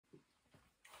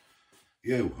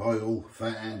Yo, hi all,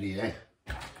 Fat Andy here.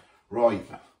 Right,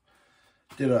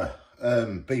 did a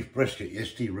beef brisket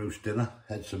yesterday, roast dinner,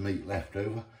 had some meat left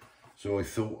over. So I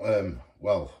thought,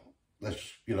 well, let's,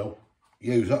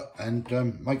 use it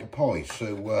and make a pie.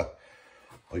 So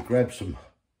I grabbed some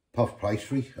puff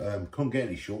pastry, couldn't get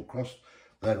any short crust,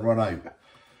 they'd run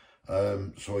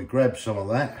out. So I grabbed some of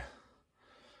that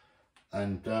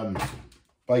and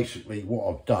basically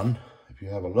what I've done, if you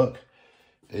have a look,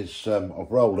 is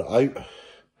I've rolled it out,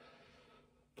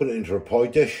 put it into a pie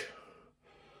dish,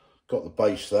 got the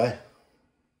base there,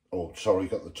 got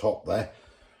the top there,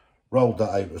 rolled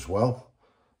that out as well.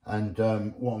 And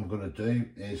what I'm going to do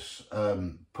is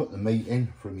put the meat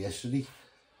in from yesterday,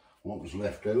 what was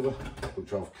left over,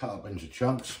 which I've cut up into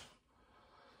chunks.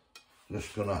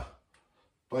 Just going to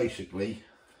basically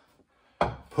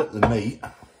put the meat,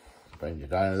 bend it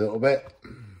down a little bit,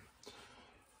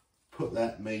 put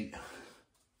that meat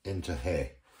into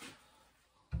here.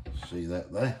 See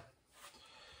that there?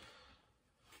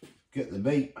 Get the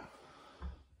meat,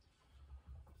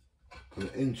 put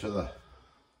it into the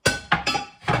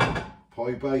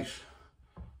pie base,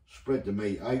 spread the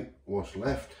meat out, what's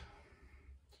left.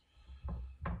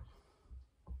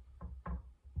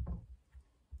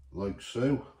 Like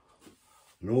so.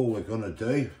 And all we're going to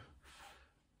do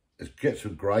is get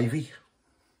some gravy.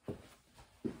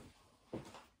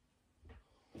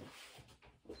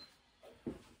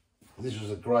 This is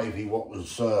the gravy what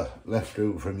was left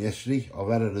over from yesterday. I've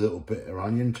added a little bit of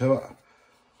onion to it.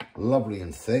 Lovely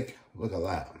and thick. Look at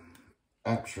that.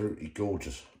 Absolutely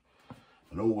gorgeous.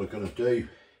 And all we're going to do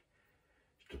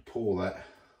is to pour that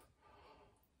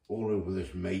all over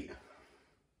this meat,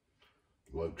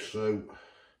 like so,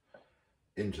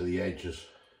 into the edges.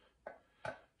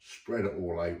 Spread it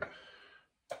all out,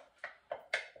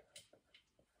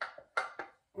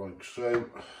 like so.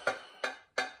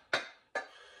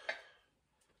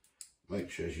 Make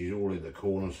sure she's all in the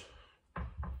corners.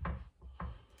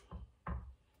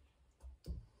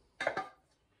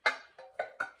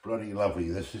 Bloody lovely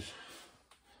this is.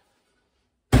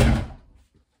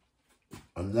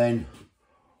 And then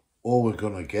all we're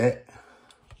going to get,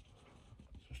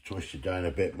 just twist it down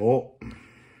a bit more,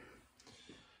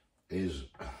 is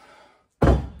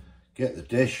get the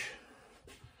dish,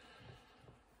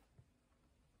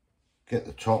 get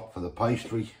the top for the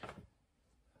pastry,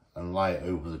 and lay it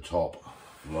over the top,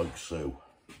 like so.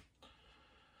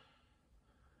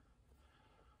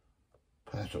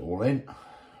 Pat it all in,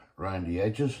 around the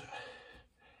edges.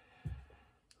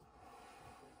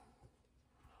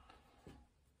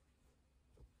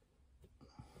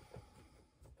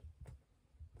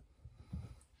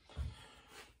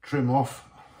 Trim off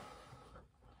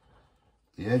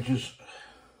the edges,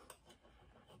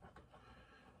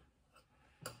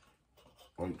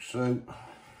 like so.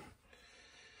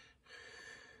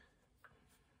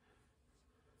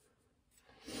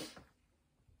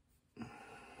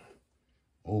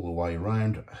 All the way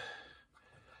around,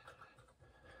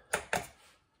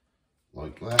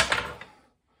 like that.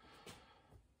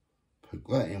 Poke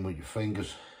that in with your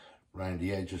fingers around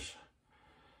the edges,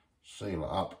 seal it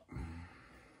up.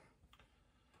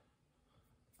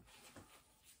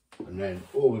 And then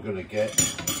all we're going to get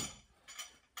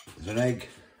is an egg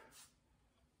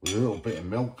with a little bit of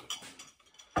milk,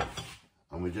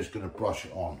 and we're just going to brush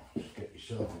it on. Just get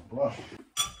yourself a brush.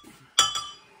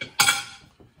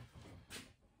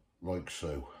 Like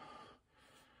so.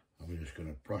 And we're just going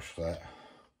to brush that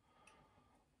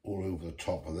all over the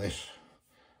top of this,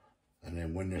 and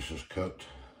then when this is cooked,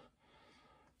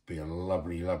 be a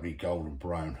lovely, lovely golden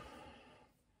brown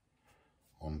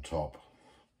on top.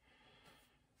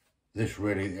 This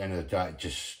really, at the end of the day,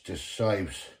 just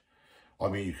saves. I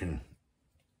mean, you can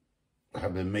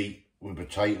have the meat with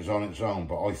potatoes on its own,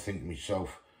 but I think to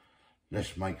myself,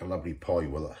 let's make a lovely pie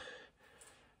with it.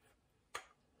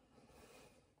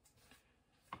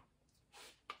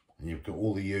 And you've got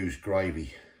all the used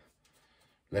gravy,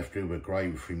 leftover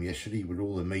gravy from yesterday with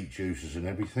all the meat juices and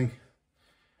everything.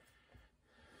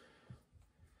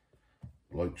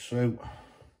 Like so.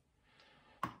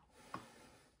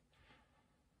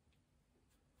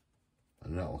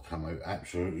 And that'll come out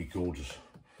absolutely gorgeous.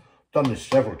 Done this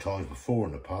several times before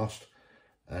in the past,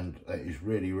 and that is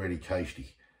really, really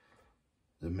tasty.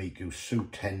 The meat goes so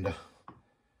tender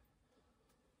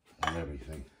and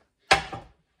everything.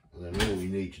 And then all we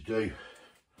need to do,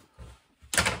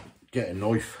 get a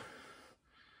knife,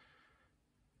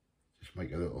 just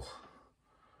make a little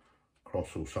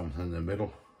cross or something in the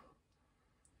middle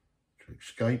to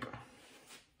escape,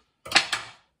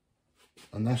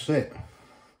 and that's it.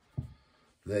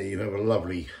 There you have a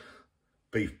lovely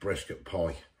beef brisket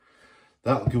pie.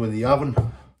 That'll go in the oven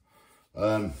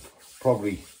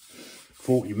Probably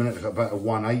 40 minutes at about a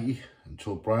 180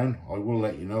 until brown. I will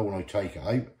let you know when I take it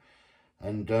out.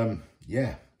 And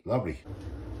yeah, lovely.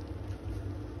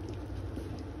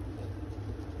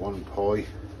 One pie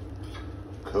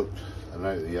cooked and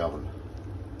out of the oven.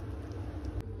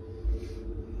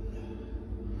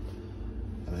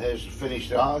 And here's the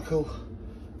finished article.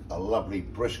 A lovely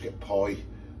brisket pie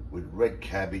with red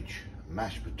cabbage,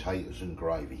 mashed potatoes and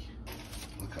gravy.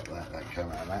 Look at that, that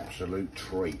came out an absolute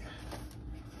treat.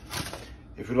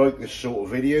 If you like this sort of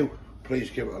video, please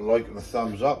give it a like and a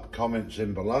thumbs up, comments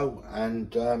in below,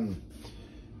 and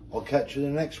I'll catch you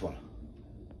in the next one.